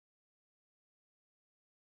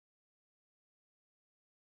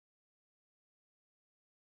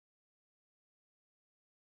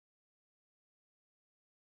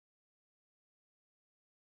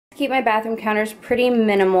keep my bathroom counters pretty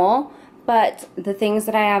minimal, but the things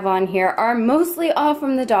that I have on here are mostly all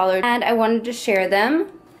from the dollar, and I wanted to share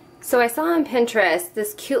them. So I saw on Pinterest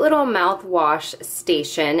this cute little mouthwash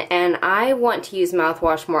station, and I want to use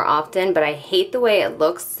mouthwash more often, but I hate the way it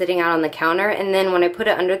looks sitting out on the counter, and then when I put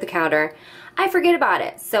it under the counter, I forget about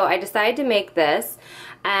it. So I decided to make this,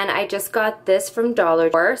 and I just got this from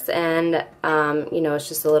Dollar Source, and you know, it's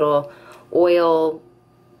just a little oil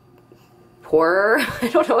pourer. I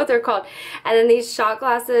don't know what they're called. And then these shot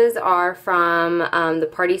glasses are from the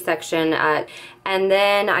party section and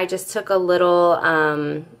then I just took a little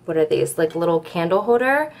what are these, like little candle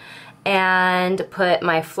holder, and put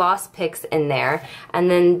my floss picks in there.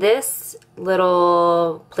 And then this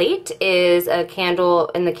little plate is a candle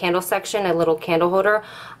in the candle section, a little candle holder,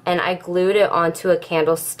 and I glued it onto a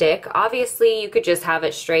candlestick. Obviously you could just have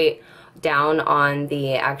it straight down on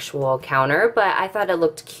the actual counter, but I thought it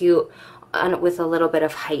looked cute with a little bit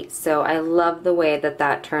of height, so I love the way that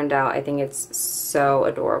that turned out. I think it's so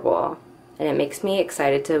adorable, and it makes me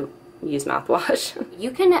excited to use mouthwash.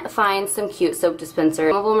 You can find some cute soap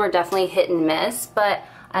dispensers. Some of them are definitely hit and miss, but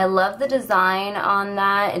I love the design on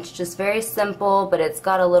that. It's just very simple, but it's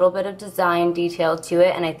got a little bit of design detail to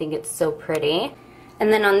it, and I think it's so pretty.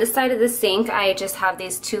 And then on this side of the sink, I just have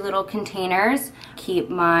these two little containers. Keep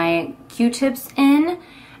my Q-tips in,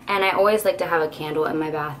 and I always like to have a candle in my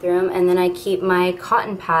bathroom. And then I keep my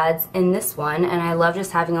cotton pads in this one, and I love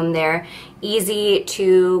just having them there. Easy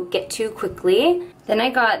to get to quickly. Then I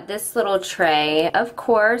got this little tray. Of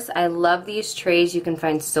course, I love these trays. You can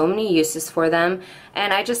find so many uses for them.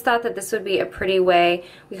 And I just thought that this would be a pretty way.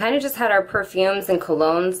 We kind of just had our perfumes and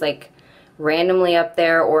colognes like randomly up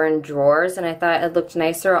there or in drawers, and I thought it looked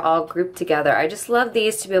nicer all grouped together. I just love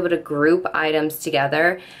these to be able to group items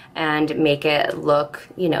together and make it look,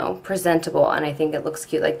 you know, presentable, and I think it looks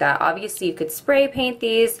cute like that. Obviously you could spray paint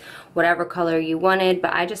these whatever color you wanted,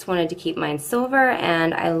 but I just wanted to keep mine silver,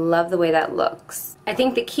 and I love the way that looks. I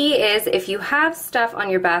think the key is if you have stuff on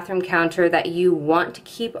your bathroom counter that you want to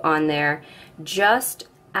keep on there, just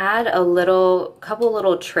add a couple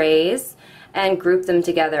little trays and group them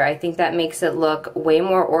together. I think that makes it look way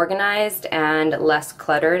more organized and less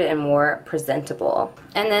cluttered and more presentable.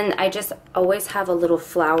 And then I just always have a little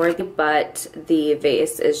flower, but the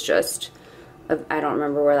vase is just, I don't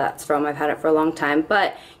remember where that's from. I've had it for a long time,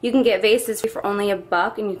 but you can get vases for only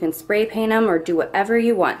 $1 and you can spray paint them or do whatever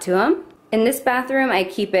you want to them. In this bathroom, I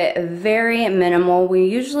keep it very minimal. We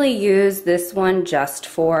usually use this one just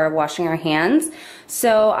for washing our hands.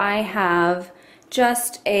 So I have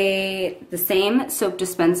just the same soap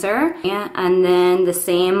dispenser, and then the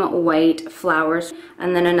same white flowers,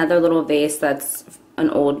 and then another little vase that's an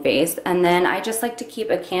old vase. And then I just like to keep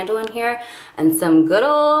a candle in here and some good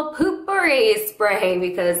old poopery spray,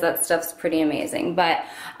 because that stuff's pretty amazing. But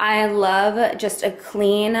I love just a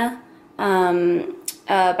clean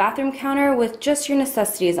bathroom counter with just your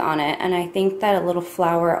necessities on it, and I think that a little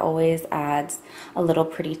flower always adds a little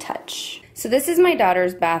pretty touch. So this is my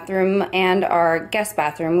daughter's bathroom and our guest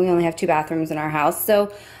bathroom. We only have 2 bathrooms in our house,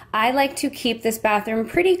 so I like to keep this bathroom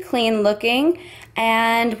pretty clean looking,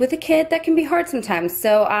 and with a kid that can be hard sometimes,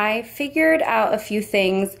 so I figured out a few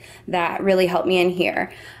things that really help me in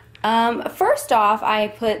here. First off, I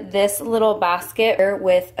put this little basket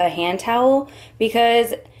with a hand towel,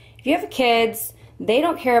 because if you have kids, they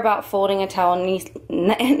don't care about folding a towel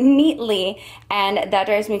neatly, and that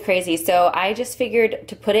drives me crazy. So I just figured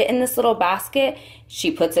to put it in this little basket.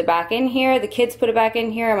 She puts it back in here, the kids put it back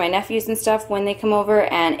in here, my nephews and stuff when they come over,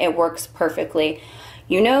 and it works perfectly.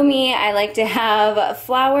 You know me, I like to have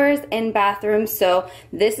flowers in bathrooms, so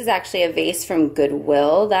this is actually a vase from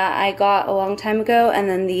Goodwill that I got a long time ago, and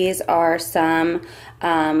then these are some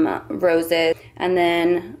roses, and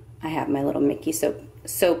then I have my little Mickey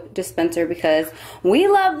soap dispenser because we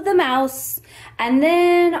love the mouse. And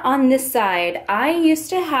then on this side, I used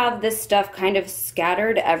to have this stuff kind of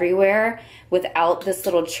scattered everywhere without this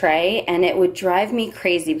little tray, and it would drive me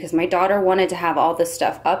crazy because my daughter wanted to have all this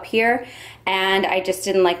stuff up here, and I just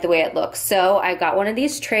didn't like the way it looks. So I got one of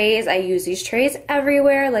these trays. I use these trays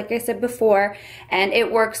everywhere, like I said before, and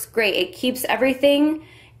it works great. It keeps everything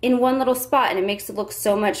in one little spot, and it makes it look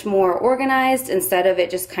so much more organized instead of it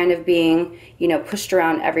just kind of being, you know, pushed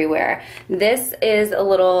around everywhere. This is a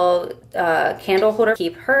little candle holder.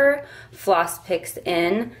 Keep her floss picks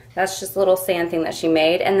in. That's just a little sand thing that she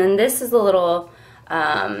made. And then this is a little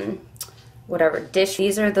whatever dish.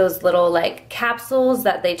 These are those little like capsules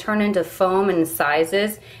that they turn into foam in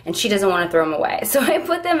sizes, and she doesn't want to throw them away. So I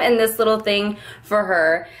put them in this little thing for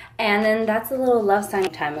her. And then that's a little love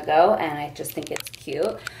sign time ago, and I just think it's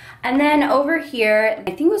cute. And then over here,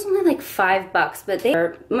 I think it was only like $5, but they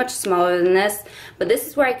are much smaller than this. But this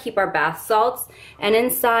is where I keep our bath salts. And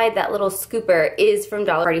inside that little scooper is from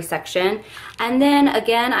Dollar Party section. And then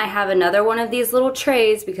again, I have another one of these little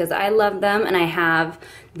trays because I love them, and I have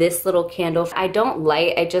this little candle. I don't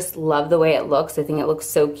light, I just love the way it looks. I think it looks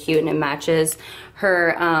so cute and it matches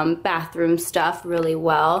her bathroom stuff really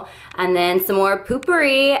well. And then some more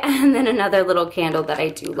poopery, and then another little candle that I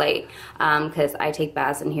do light because I take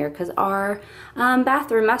baths in here because our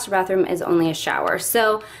master bathroom is only a shower.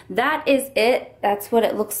 So that is it. That's what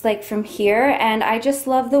it looks like from here, and I just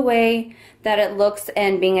love the way that it looks,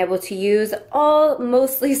 and being able to use all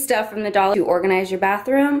mostly stuff from the dollar to organize your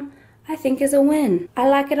bathroom, I think is a win. I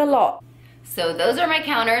like it a lot. So those are my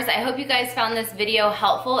counters. I hope you guys found this video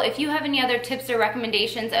helpful. If you have any other tips or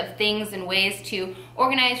recommendations of things and ways to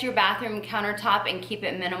organize your bathroom countertop and keep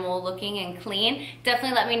it minimal looking and clean,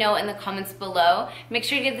 definitely let me know in the comments below. Make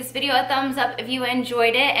sure to give this video a thumbs up if you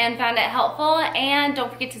enjoyed it and found it helpful, and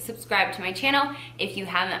don't forget to subscribe to my channel if you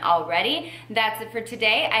haven't already. That's it for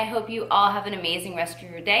today. I hope you all have an amazing rest of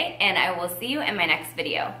your day, and I will see you in my next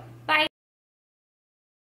video.